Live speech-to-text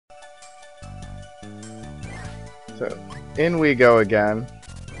So, in we go again.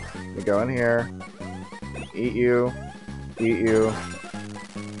 We go in here. Eat you. Eat you.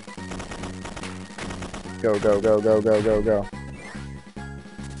 Go, go, go, go, go, go, go.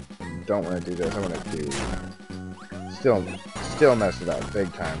 Don't want to do this. I want to do... Still mess it up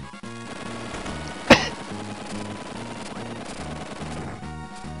big time.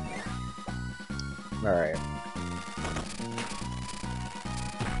 Alright.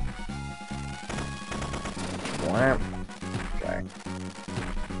 Okay.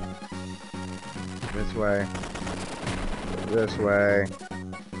 This way. This way.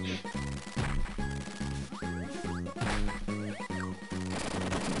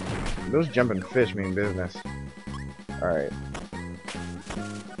 Those jumping fish mean business. Alright.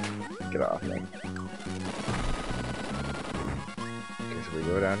 Get off me. Okay, so we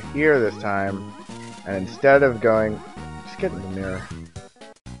go down here this time. And instead of going... Just get in the mirror.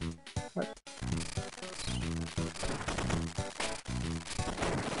 What?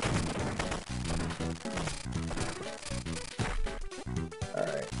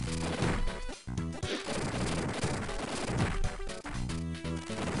 Alright.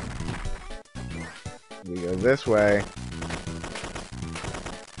 We go this way.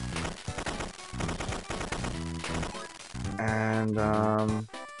 And,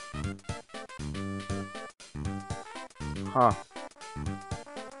 huh.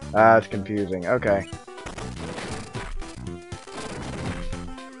 That's confusing. Okay.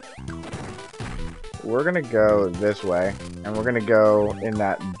 We're gonna go this way, and we're gonna go in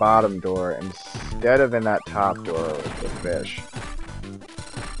that bottom door instead of in that top door with the fish.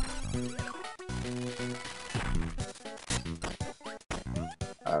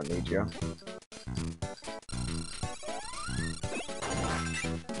 I don't need you.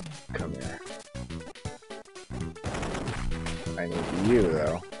 Come here. I need you,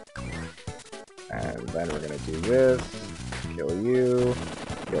 though. And then we're gonna do this. Kill you.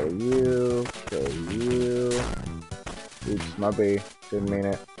 Kill you. Kill you. Oops, my bee. Didn't mean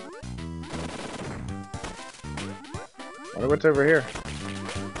it. Wonder what's over here.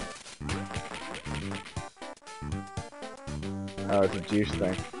 Oh, it's a juice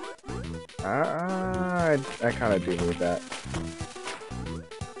thing. I kind of do need that.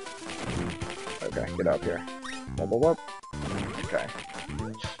 Okay, get up here. Whoop, whoop, whoop. Okay.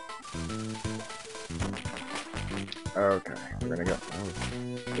 Okay, we're gonna go.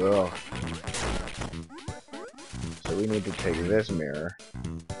 Oh. Ugh. So we need to take this mirror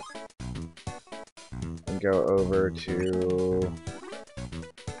and go over to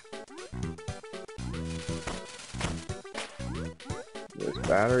this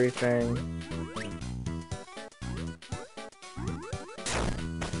battery thing.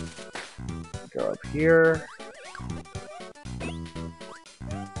 Go up here.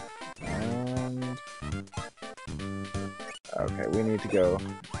 And okay, we need to go.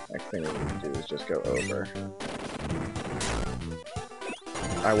 Next thing we need to do is just go over.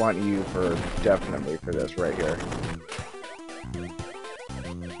 I want you for definitely for this right here.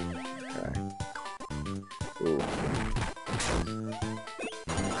 Okay. Ooh.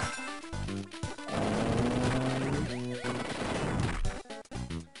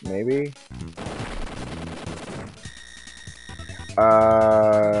 Maybe.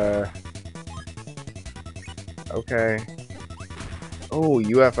 Okay. Oh,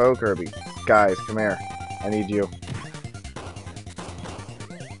 UFO Kirby. Guys, come here. I need you.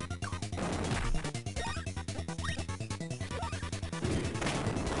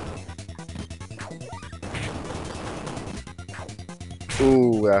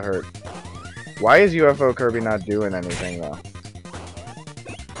 Ooh, that hurt. Why is UFO Kirby not doing anything, though?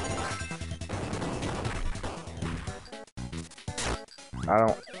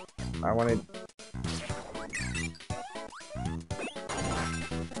 I wanted...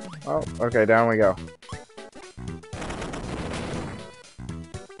 Oh, okay, down we go.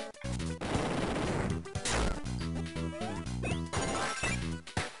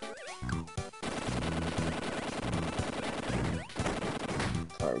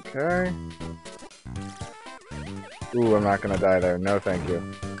 Okay. Ooh, I'm not gonna die there. No, thank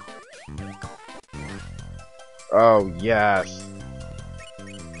you. Oh, yes.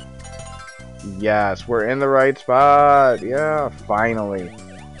 Yes, we're in the right spot. Yeah, finally.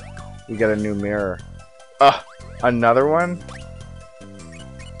 We got a new mirror. Ugh, another one?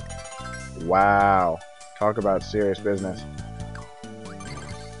 Wow. Talk about serious business.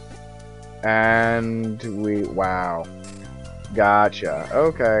 And we... Wow. Gotcha.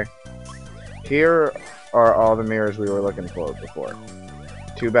 Okay. Here are all the mirrors we were looking for before.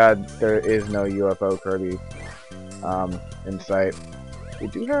 Too bad there is no UFO Kirby in sight. We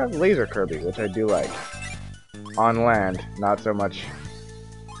do have Laser Kirby, which I do like. on land, not so much.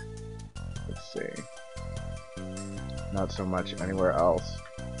 Let's see. Not so much anywhere else.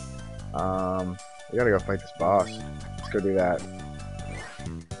 We gotta go fight this boss. Let's go do that.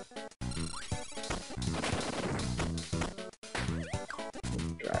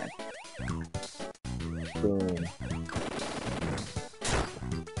 Try. Boom.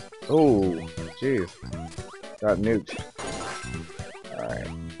 Oh, jeez. Got nuked. Alright.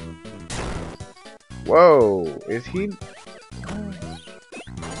 Whoa! Is he...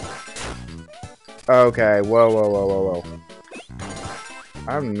 Okay, whoa.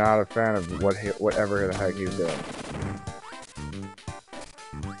 I'm not a fan of whatever the heck he's doing.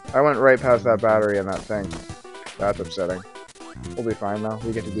 I went right past that battery and that thing. That's upsetting. We'll be fine though.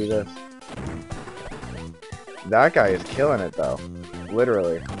 We get to do this. That guy is killing it though.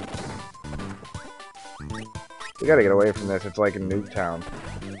 Literally. We gotta get away from this. It's like in Nuketown.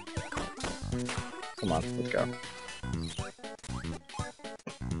 Come on, let's go.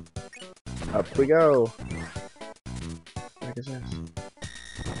 Up we go. What is this?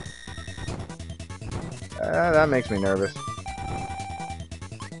 That makes me nervous.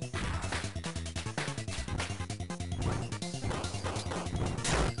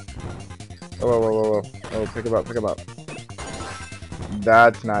 Whoa. Oh, pick him up.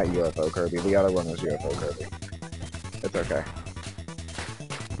 That's not UFO Kirby. The other one was UFO Kirby. It's okay.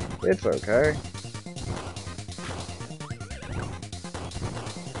 It's okay.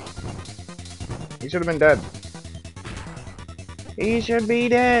 He should have been dead. He should be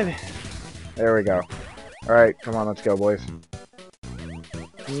dead. There we go. Alright, come on, let's go, boys.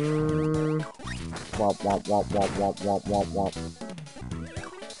 Womp.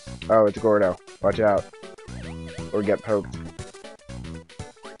 Oh, it's Gordo. Watch out. Or get poked.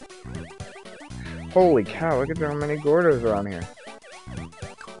 Holy cow, look at how many Gordos around here.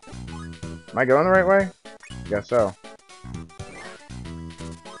 Am I going the right way? Guess so.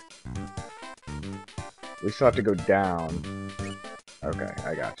 We still have to go down. Okay,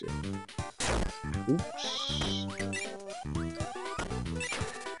 I got you. Oops.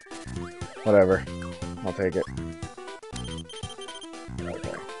 Whatever. I'll take it.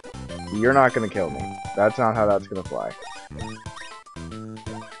 Okay. You're not gonna kill me. That's not how that's gonna fly.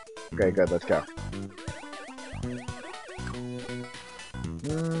 Okay, good, let's go.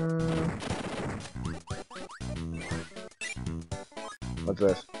 What's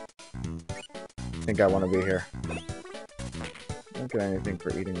this? I think I want to be here. Don't get anything for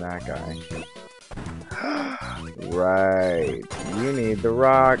eating that guy. Right. You need the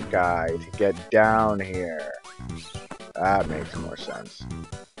rock guy to get down here. That makes more sense.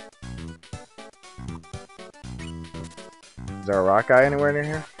 Is there a rock guy anywhere near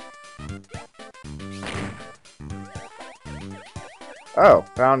here? Oh,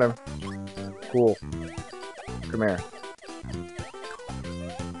 found him. Cool. Come here.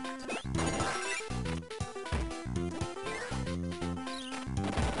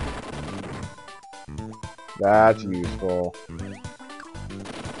 That's useful.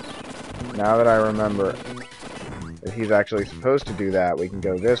 Now that I remember that he's actually supposed to do that, we can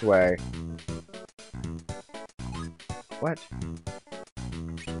go this way. What?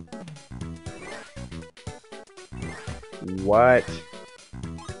 What?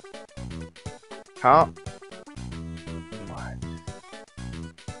 How? What?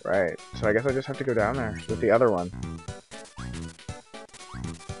 Right. So I guess I just have to go down there with the other one.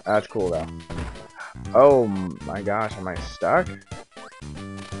 That's cool though. Oh my gosh, am I stuck?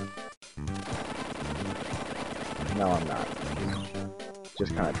 No, I'm not.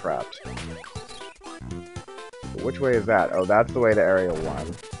 Just kind of trapped. But which way is that? Oh, that's the way to Area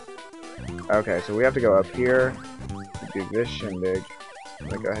 1. Okay, so we have to go up here to do this shindig. I'm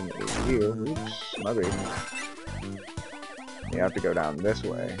gonna go ahead and eat you. Oops, mother. You have to go down this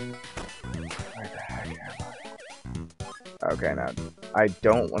way. Where the heck am I? Okay, now I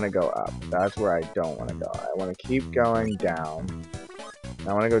don't want to go up. That's where I don't want to go. I want to keep going down.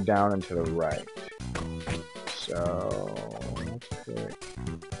 I want to go down and to the right. So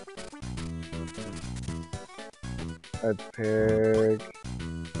let's pick.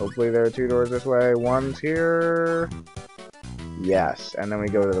 Hopefully there are 2 doors this way. One's here. Yes, and then we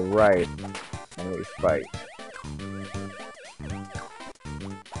go to the right and we fight.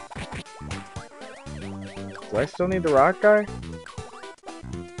 Do I still need the rock guy?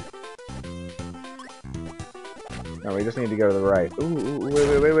 No, we just need to go to the right. Ooh,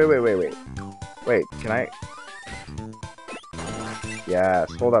 wait. Wait, can I?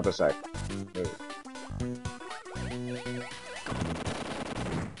 Yes, hold up a sec. Wait.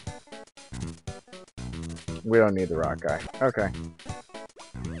 We don't need the rock guy. Okay.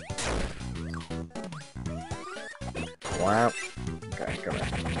 Wow. Okay, come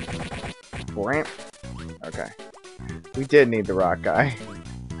here. Okay. We did need the rock guy.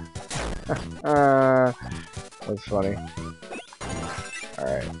 That's funny.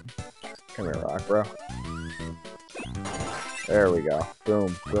 Alright. Come here, rock, bro. There we go.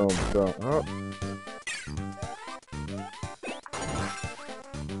 Boom, boom, boom. Oh.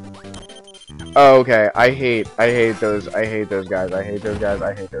 Oh, okay. I hate those guys. I hate those guys.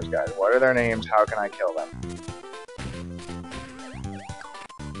 What are their names? How can I kill them?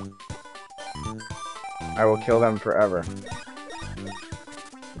 I will kill them forever.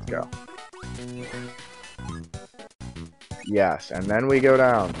 Let's go. Yes, and then we go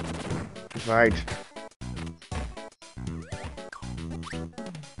down. Right.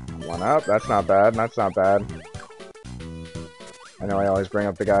 One up. That's not bad. That's not bad. I know I always bring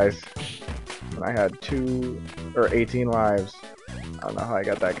up the guys when I had 18 lives. I don't know how I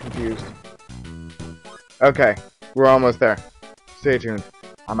got that confused. Okay, we're almost there. Stay tuned.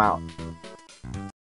 I'm out.